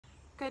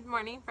Good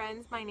morning,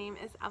 friends. My name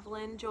is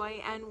Evelyn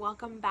Joy and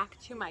welcome back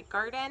to my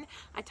garden.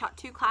 I taught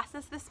 2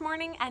 classes this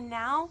morning and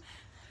now,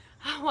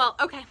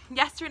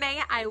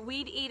 yesterday I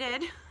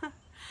weed-eated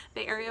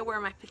the area where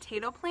my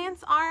potato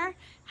plants are.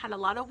 Had a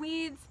lot of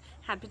weeds,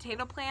 had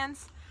potato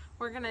plants.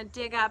 We're gonna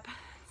dig up,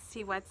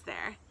 see what's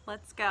there.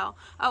 Let's go.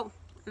 Oh,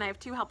 and I have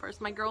 2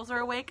 helpers. My girls are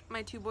awake,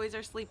 my 2 boys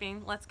are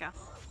sleeping. Let's go.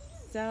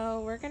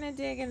 So we're gonna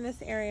dig in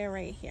this area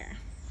right here.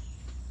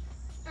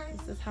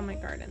 This is how my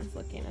garden's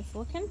looking. It's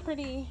looking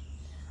pretty.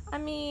 I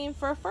mean,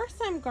 for a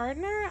first-time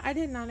gardener, I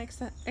did not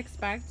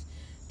expect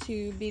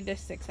to be this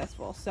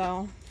successful,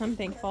 so I'm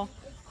thankful.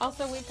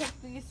 Also, we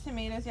picked these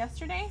tomatoes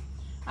yesterday.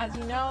 As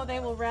you know, they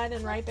will red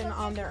and ripen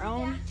on their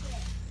own.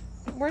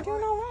 We're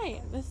doing all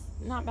right. This is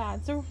not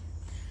bad. So,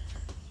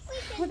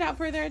 without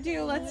further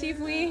ado, let's see if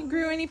we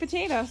grew any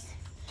potatoes.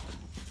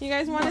 You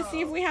guys want to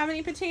see if we have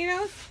any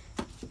potatoes?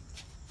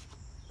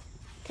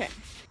 Okay.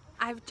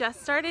 I've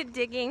just started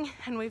digging,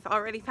 and we've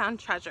already found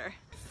treasure.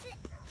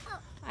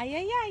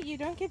 Yeah, you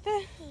don't get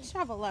the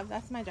shovel, love.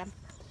 That's my job.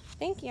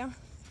 Thank you.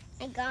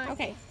 I got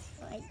okay.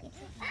 it.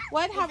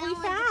 What have we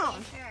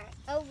found?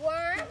 A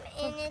worm,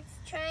 and it's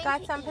trying got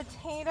to some eat.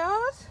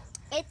 Potatoes.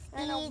 It's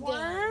and eating. a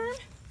worm. Is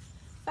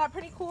that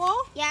pretty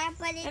cool? Yeah,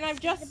 but it's... And I've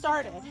just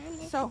started,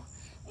 so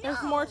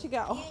there's more to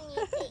go.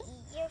 You need to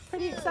eat your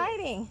Pretty food.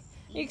 exciting.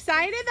 You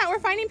excited that we're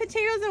finding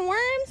potatoes and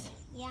worms?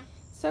 Yeah.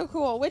 So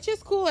cool. Which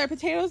is cooler,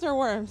 potatoes or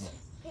worms?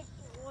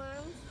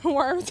 Worms.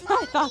 Worms.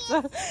 I thought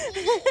so.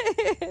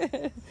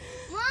 Mommy,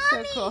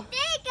 So cool.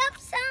 dig up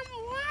some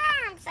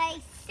worms, I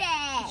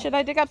said. Should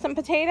I dig up some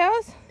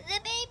potatoes? The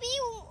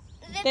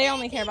baby... They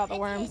only care about the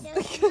worms.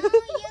 potatoes. No,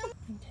 you...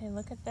 Okay,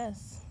 look at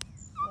this.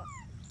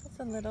 It's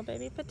a little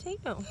baby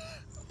potato.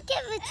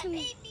 Give it to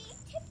me.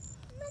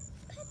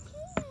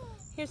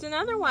 Here's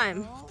another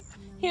one.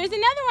 Here's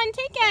another one.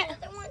 Take it.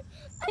 Another one.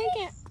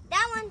 Take it.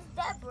 That one's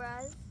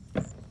Deborah's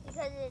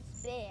because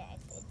it's big.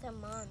 It's a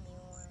mommy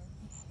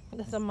one.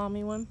 That's a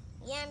mommy one.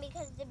 Yeah,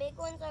 because the big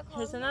ones are called...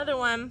 Here's another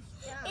one.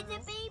 It's a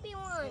baby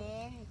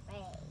one.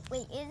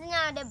 Wait, it's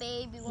not a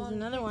baby one. Here's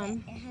another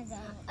one. It has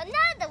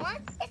another one.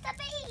 It's a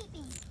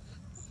baby.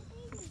 It's a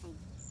baby.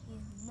 You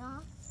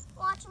not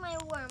watch my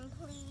worm,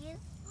 please.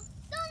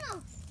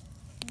 No.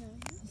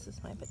 This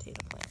is my potato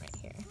plant right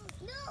here.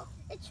 No,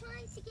 it's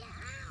trying to get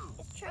out.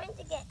 It's trying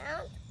to get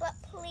out, but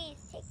please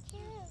take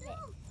care of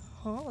it.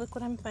 Oh, look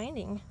what I'm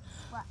finding.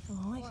 What?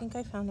 Oh, I think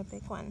I found a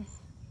big one.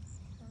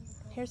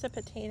 Here's a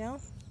potato.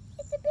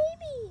 It's a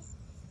baby.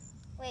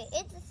 Wait,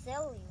 it's a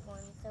silly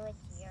one, so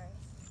it's yours.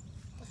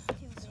 It's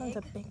too This big. one's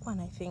a big one,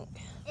 I think.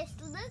 It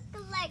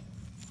looks like...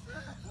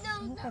 I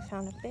No, think I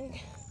found a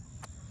big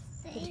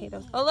baby.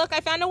 potatoes. Oh, look, I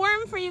found a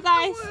worm for you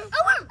guys. A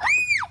worm!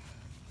 Ah!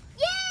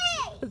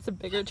 Yay! It's a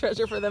bigger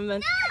treasure for them than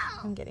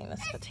No! I'm getting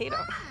this potato.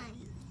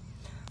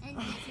 And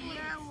it's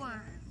your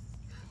worm.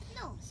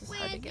 No, This is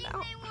hard to get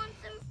out.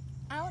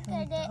 I'll Here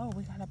we get it. go.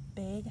 We got a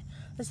big,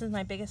 this is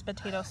my biggest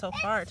potato so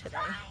far today.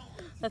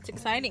 That's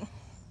exciting.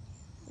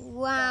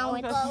 Wow,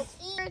 it's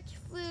eat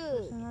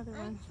food. Another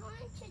one. I'm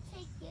trying to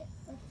take it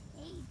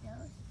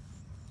potatoes.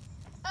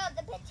 Oh,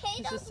 the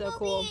potatoes This is so will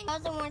cool. be in.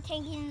 And we're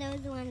taking those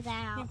ones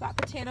out. You've got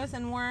potatoes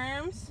and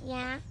worms.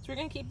 Yeah. So we're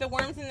going to keep the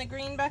worms in the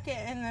green bucket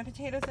and the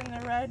potatoes in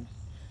the red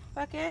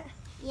bucket.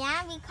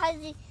 Yeah,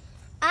 because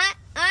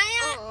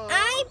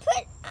I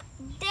put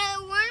the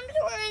worms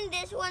were in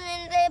this one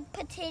and the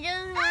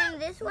potatoes were in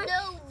this one.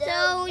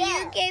 So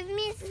you gave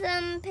me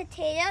some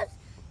potatoes,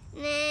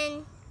 and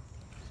then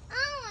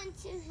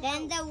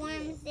then the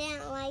worms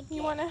didn't like it.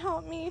 You want to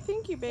help me?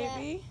 Thank you,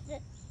 baby.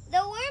 The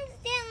worms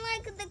didn't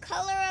like the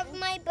color of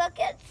my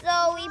bucket,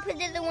 so we put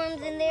the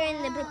worms in there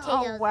and the potatoes.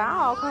 Oh,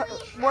 wow.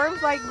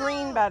 Worms like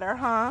green better,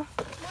 huh?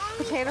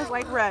 Potatoes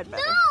like red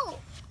better. No!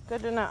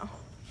 Good to know.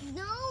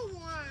 No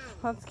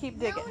worms. Let's keep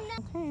digging.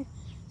 Okay.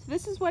 So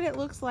this is what it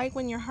looks like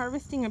when you're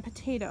harvesting a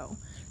potato.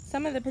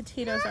 Some of the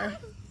potatoes are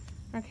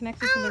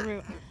connected to the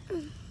root.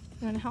 You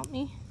want to help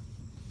me?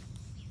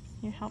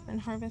 You're helping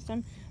harvest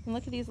them. And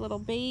look at these little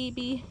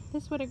baby.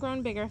 This would have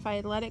grown bigger if I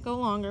had let it go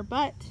longer,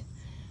 but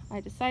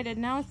I decided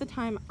now is the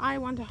time I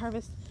want to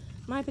harvest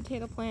my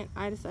potato plant.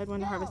 I decided when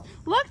to harvest.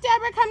 Look,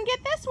 Deborah, come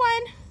get this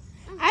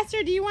one.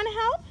 Esther, do you want to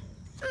help?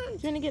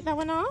 Do you want to get that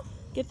one off?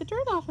 Get the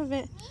dirt off of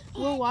it.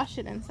 We'll wash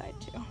it inside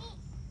too.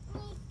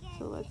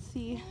 So let's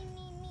see.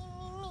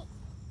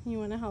 You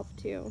want to help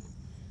too.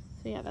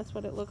 So yeah, that's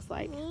what it looks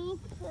like.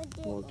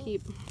 We'll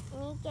keep.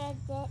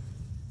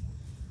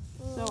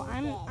 So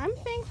I'm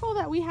thankful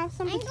that we have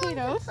some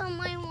potatoes.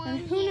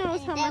 And who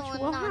knows how much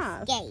we'll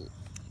have.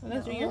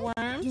 Those are your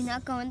worms. Do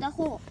not go in the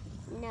hole.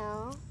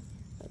 No.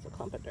 That's a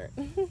clump of dirt.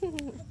 Put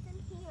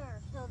them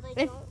here so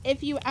they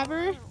If you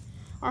ever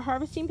are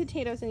harvesting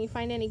potatoes and you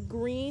find any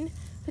green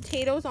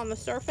potatoes on the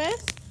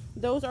surface,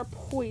 those are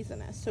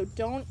poisonous. So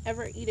don't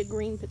ever eat a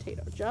green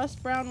potato.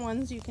 Just brown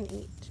ones you can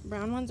eat.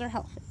 Brown ones are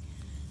healthy.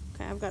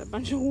 Okay, I've got a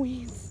bunch of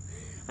weeds.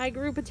 I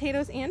grew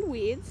potatoes and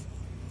weeds,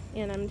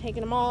 and I'm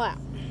taking them all out.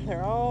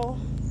 They're all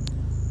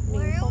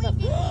being pulled up.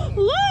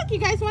 Look, you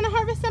guys want to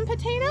harvest some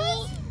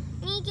potatoes?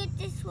 Me get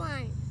this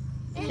one.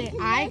 Okay,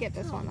 I get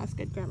this one. That's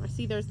good grammar.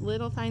 See, there's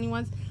little tiny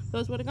ones.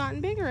 Those would have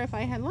gotten bigger if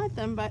I had let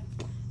them, but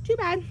too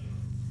bad.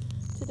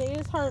 Today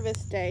is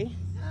harvest day.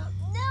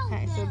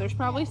 Okay, so there's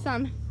probably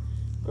some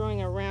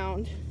growing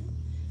around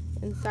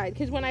inside.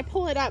 Because when I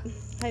pull it up,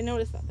 I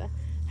notice that the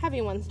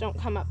heavy ones don't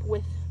come up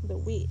with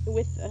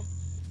the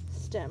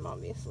stem,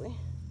 obviously.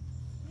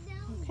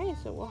 Okay,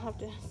 so we'll have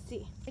to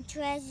see.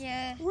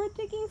 Treasure. We're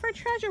digging for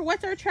treasure.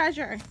 What's our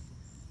treasure?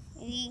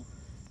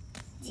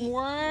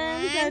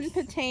 Worms and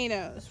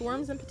potatoes.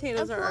 Worms and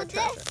potatoes are our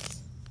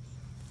treasures.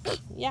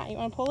 Yeah, you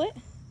want to pull it?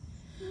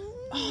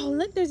 Oh,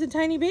 look, there's a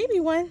tiny baby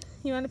one.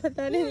 You want to put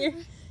that in your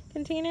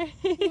container?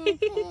 No.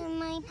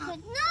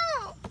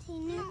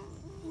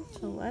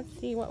 So let's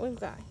see what we've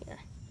got here.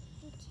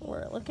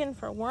 We're looking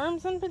for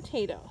worms and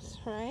potatoes,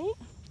 right?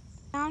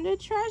 Found a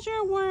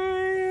treasure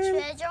worm.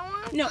 Treasure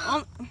worm? No.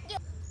 Okay.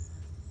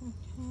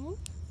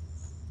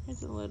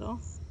 Here's a little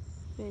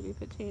baby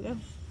potato.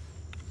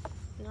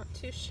 Not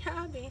too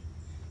shabby.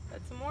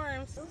 Got some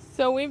worms.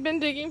 So we've been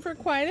digging for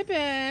quite a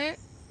bit.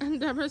 And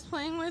Deborah's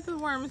playing with the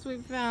worms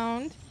we've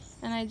found.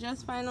 And I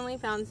just finally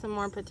found some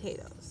more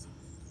potatoes.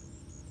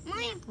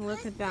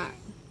 Look at that.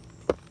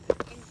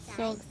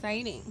 So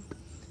exciting.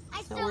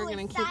 So we're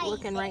going to keep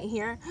looking right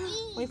here.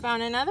 We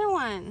found another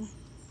one.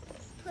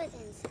 Put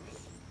inside.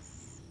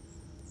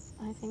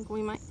 I think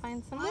we might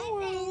find some more.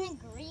 Why are they in a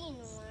green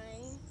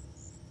one?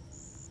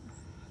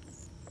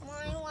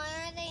 Why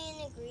are they in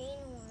a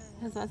green one?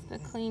 Because that's the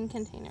clean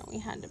container we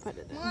had to put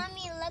it in.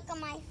 Mommy, look at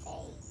my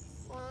face.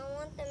 Well, I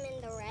want them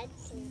in the red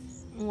too.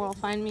 Well,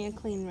 find me a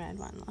clean red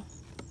one, love.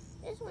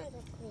 This one's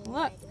a clean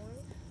Look. red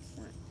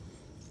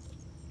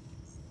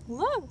one.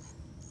 Look.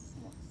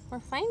 We're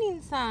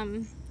finding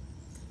some.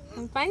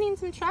 I'm finding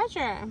some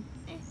treasure.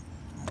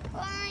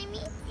 Well, I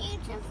need you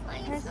to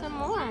find There's some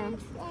more.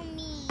 worms for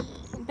me.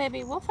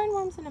 Baby, we'll find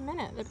worms in a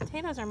minute. The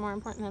potatoes are more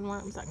important than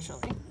worms,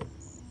 actually.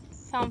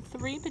 Found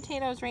 3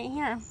 potatoes right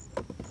here.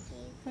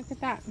 Look at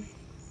that.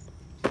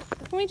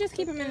 Can we just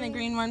keep them in the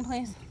green one,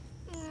 please?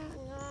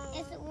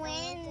 It's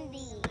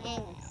windy.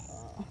 Okay,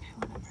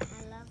 whatever. I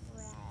love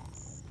red.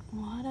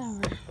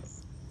 Whatever.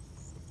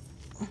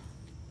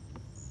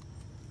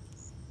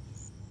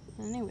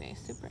 Anyway,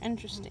 super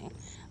interesting.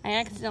 I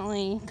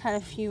accidentally cut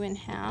a few in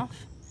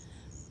half.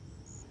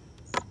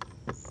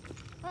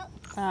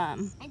 I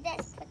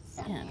just put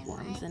some And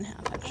worms in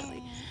half,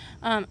 actually.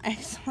 and I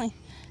accidentally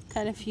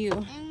cut a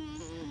few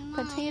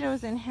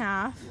potatoes in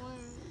half.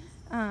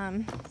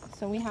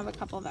 So we have a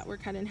couple that were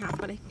cut in half,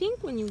 but I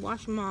think when you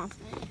wash them off,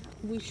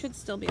 we should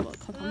still be able to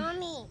cook them.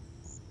 Mommy,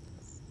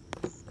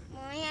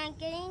 I'm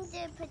getting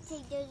the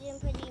potatoes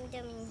and putting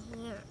them in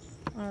here.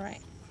 All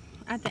right.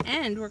 At the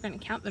end, we're going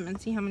to count them and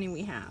see how many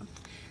we have.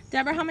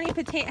 Deborah, how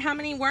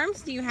many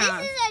worms do you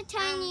have? This is our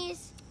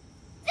tiniest.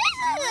 This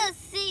is a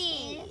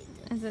seed.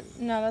 Is it?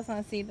 No, that's not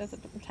a seed. That's a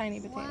tiny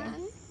potato.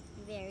 One,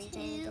 very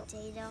tiny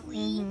potato.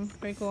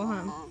 Pretty cool,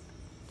 huh?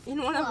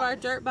 In one of our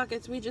dirt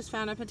buckets, we just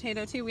found a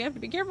potato too. We have to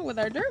be careful with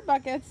our dirt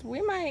buckets.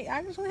 We might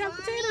actually have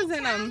potatoes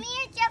in them.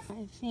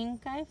 I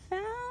think I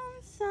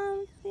found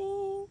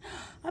something.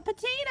 A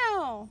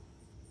potato.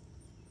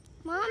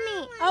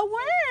 Mommy. A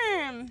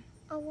worm.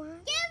 A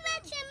worm? Give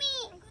it to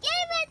me.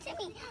 Give it to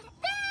me.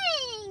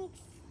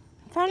 Thanks.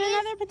 Found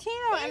another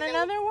potato and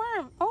another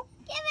worm. Oh.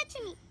 Give it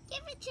to me.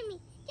 Give it to me.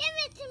 Give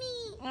it to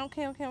me.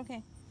 Okay.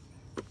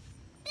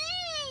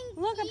 Thank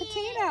Look, a you.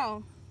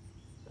 potato.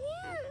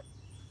 Yeah.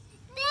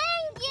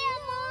 Thank you,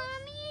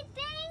 Mommy.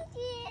 Thank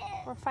you.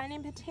 We're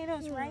finding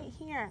potatoes right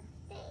here.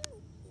 Thank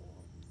you.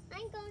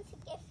 I'm going to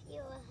give you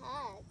a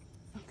hug.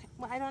 Okay.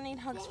 Well, I don't need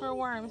hugs for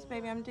worms,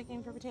 baby. I'm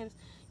digging for potatoes.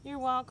 You're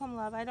welcome,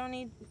 love. I don't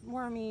need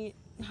wormy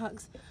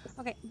hugs.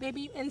 Okay,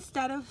 baby,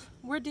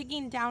 we're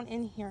digging down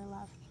in here,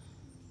 love.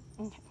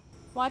 Okay.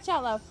 Watch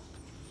out, love.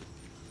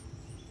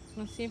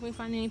 Let's see if we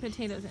find any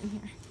potatoes in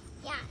here.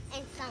 Yeah,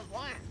 and some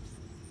worms.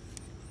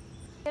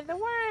 Get the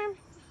worm.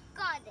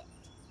 Got it.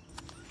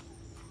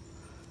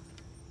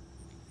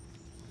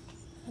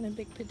 And a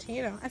big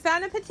potato. I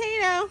found a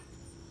potato.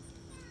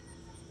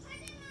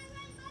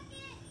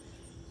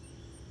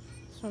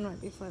 This one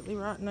might be slightly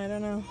rotten. I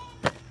don't know.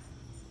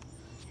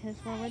 Here's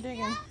where we're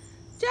digging.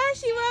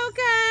 Joshie,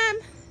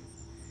 welcome.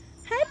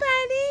 Hi,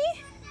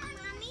 buddy.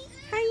 Mommy?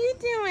 How you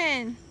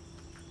doing?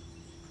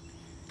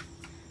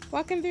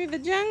 Walking through the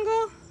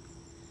jungle?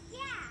 Yeah.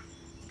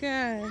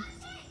 Good.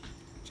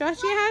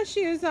 Joshie has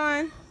shoes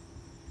on.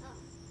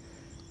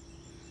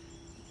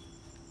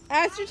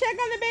 Aster, check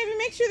on the baby.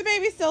 Make sure the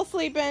baby's still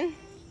sleeping.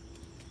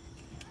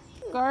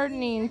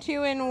 Gardening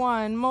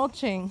 2-in-1.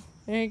 Mulching.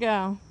 There you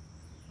go.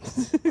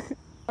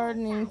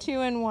 Gardening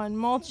 2-in-1.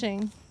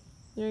 Mulching.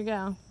 There you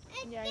go.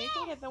 Yeah, you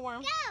can get the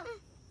worm. Go.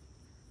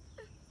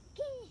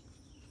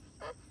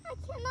 I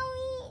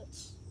cannot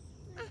reach.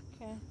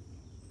 Okay.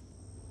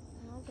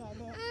 I'll get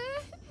it.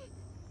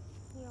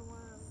 Your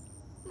worm.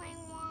 My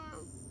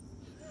worm.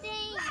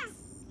 Thanks.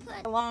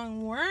 A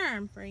long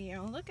worm for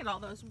you. Look at all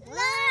those worms Look.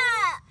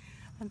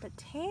 and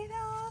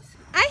potatoes.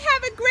 I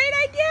have a great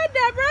idea,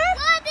 Deborah.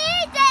 What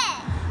is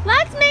it?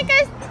 Let's make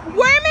a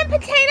worm and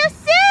potato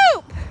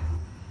soup.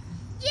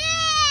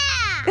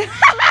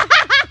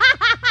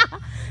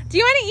 Do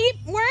you want to eat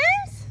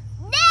worms?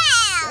 No!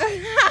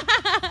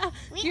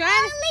 We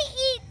only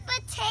eat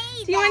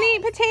potatoes. Do you want to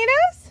eat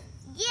potatoes?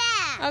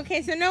 Yeah.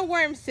 Okay, so no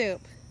worm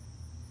soup.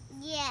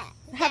 Yeah.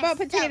 How about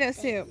potato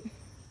soup?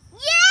 Yeah!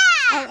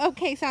 Oh,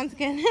 okay, sounds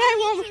good.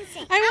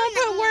 I won't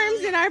put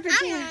worms in our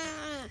potatoes.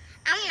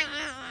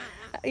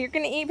 You're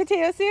going to eat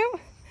potato soup?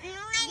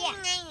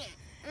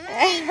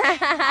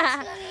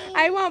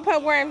 I won't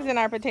put worms in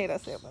our potato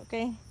soup,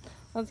 okay?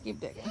 Let's keep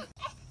digging.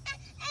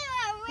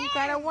 You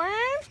got a worm?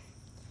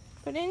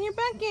 Put it in your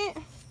bucket.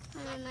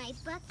 Put in my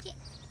bucket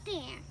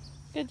there.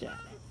 Good job.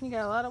 You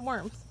got a lot of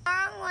worms.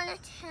 I want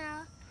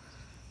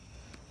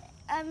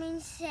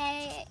to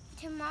say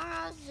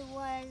tomorrow's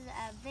was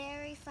a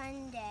very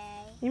fun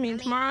day. You mean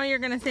tomorrow you're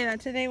going to say that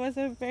today was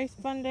a very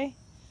fun day?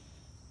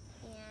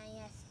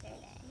 Yeah,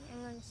 yesterday.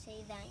 I'm going to say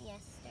that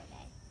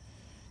yesterday.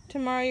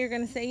 Tomorrow you're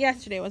going to say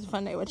yesterday was a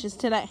fun day, which is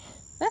today.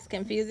 That's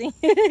confusing.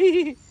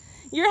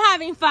 You're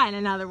having fun,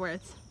 in other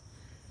words.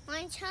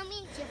 Want to tell me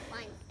if you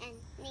find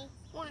any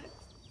worms?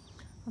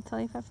 I'll tell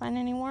you if I find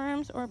any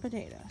worms or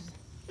potatoes.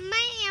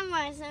 My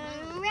was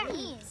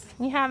worms.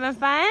 You having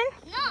fun?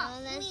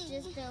 No, that's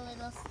just a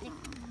little stick.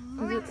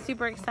 Is it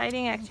super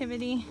exciting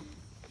activity?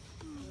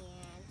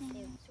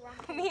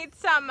 Yeah, Need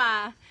some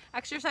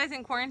exercise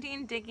in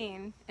quarantine.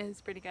 Digging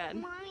is pretty good.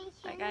 Mommy,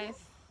 Right, guys?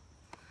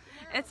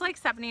 It's like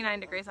 79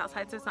 degrees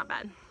outside, so it's not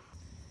bad.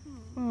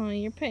 Oh,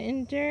 you're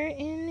putting dirt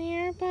in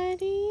there,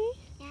 buddy?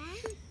 Yeah?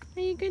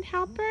 Are you a good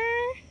helper?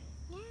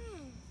 Yeah.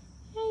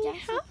 Yeah, you're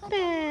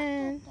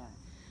helping.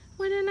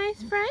 What a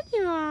nice friend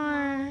you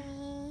are.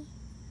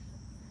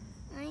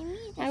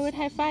 I would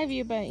high five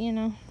you, but you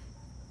know,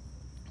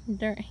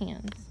 dirt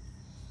hands.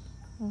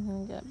 I'm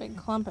gonna get a big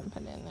clump and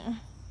put it in there.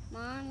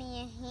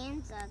 Mommy, your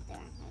hands are there.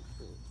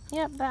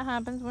 Yep, that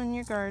happens when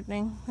you're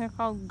gardening. They're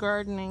called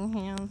gardening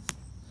hands,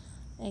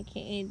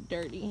 aka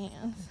dirty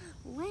hands.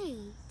 Wait.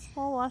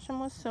 We'll wash them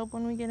with soap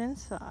when we get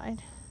inside.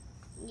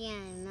 Yeah,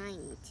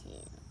 mine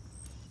too.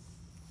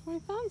 We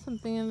found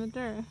something in the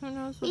dirt. Who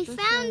knows what We this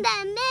found is?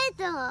 that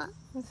middle.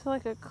 It's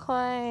like a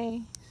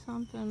clay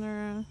something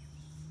or a,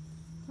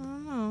 I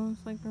don't know,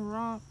 it's like a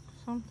rock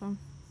something.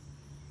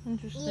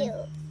 Interesting.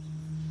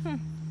 Ew.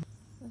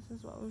 This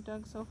is what we've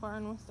dug so far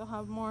and we still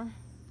have more.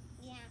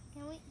 Yeah.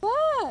 Can we?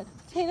 Look!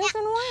 Potatoes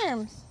and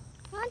worms.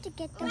 I want to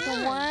get the There's a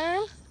worm.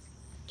 worm.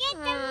 Get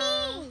the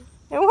me.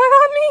 It went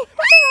on me.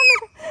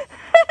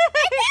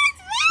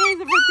 Here's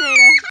a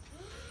potato.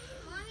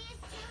 Mommy is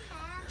too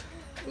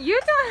happy. You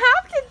don't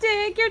have to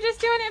dig. You're just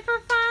doing it for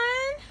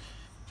fun.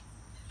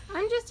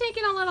 I'm just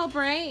taking a little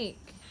break.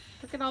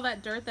 Look at all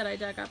that dirt that I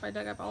dug up. I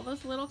dug up all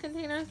those little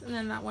containers and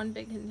then that one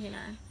big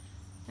container.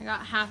 I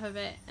got half of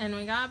it and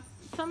we got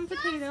some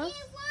potatoes.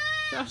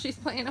 So she's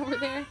playing over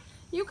there.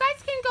 You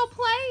guys can go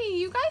play.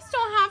 You guys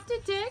don't have to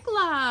dig,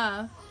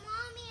 love.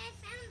 Mommy, I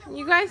found the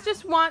You guys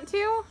just want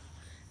to?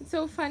 It's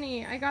so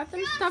funny. I got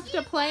them stuff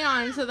to play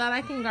on so that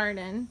I can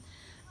garden.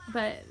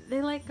 But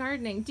they like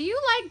gardening. Do you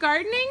like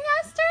gardening,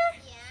 Esther?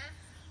 Yeah.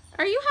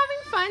 Are you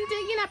having fun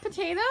digging up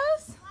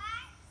potatoes?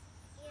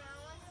 Yeah, I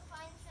want to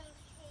find some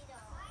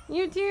potatoes.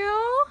 You do?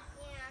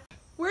 Yeah.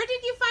 Where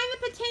did you find the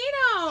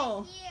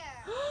potato? Here.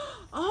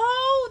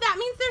 Oh, that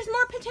means there's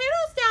more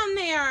potatoes down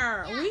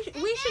there.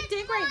 Yeah, We should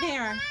dig right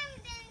there.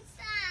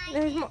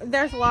 There's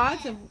There's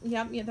lots of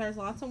there's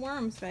lots of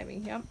worms, baby.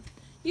 Yep.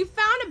 You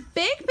found a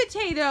big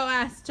potato,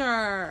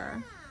 Esther.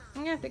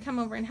 I'm gonna have to come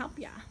over and help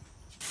ya.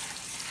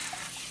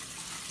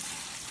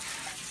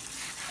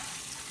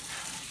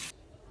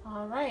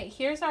 All right,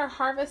 here's our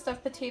harvest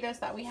of potatoes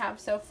that we have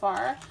so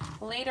far.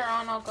 Later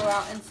on, I'll go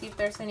out and see if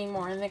there's any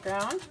more in the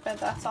ground, but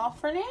that's all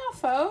for now,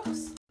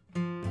 folks.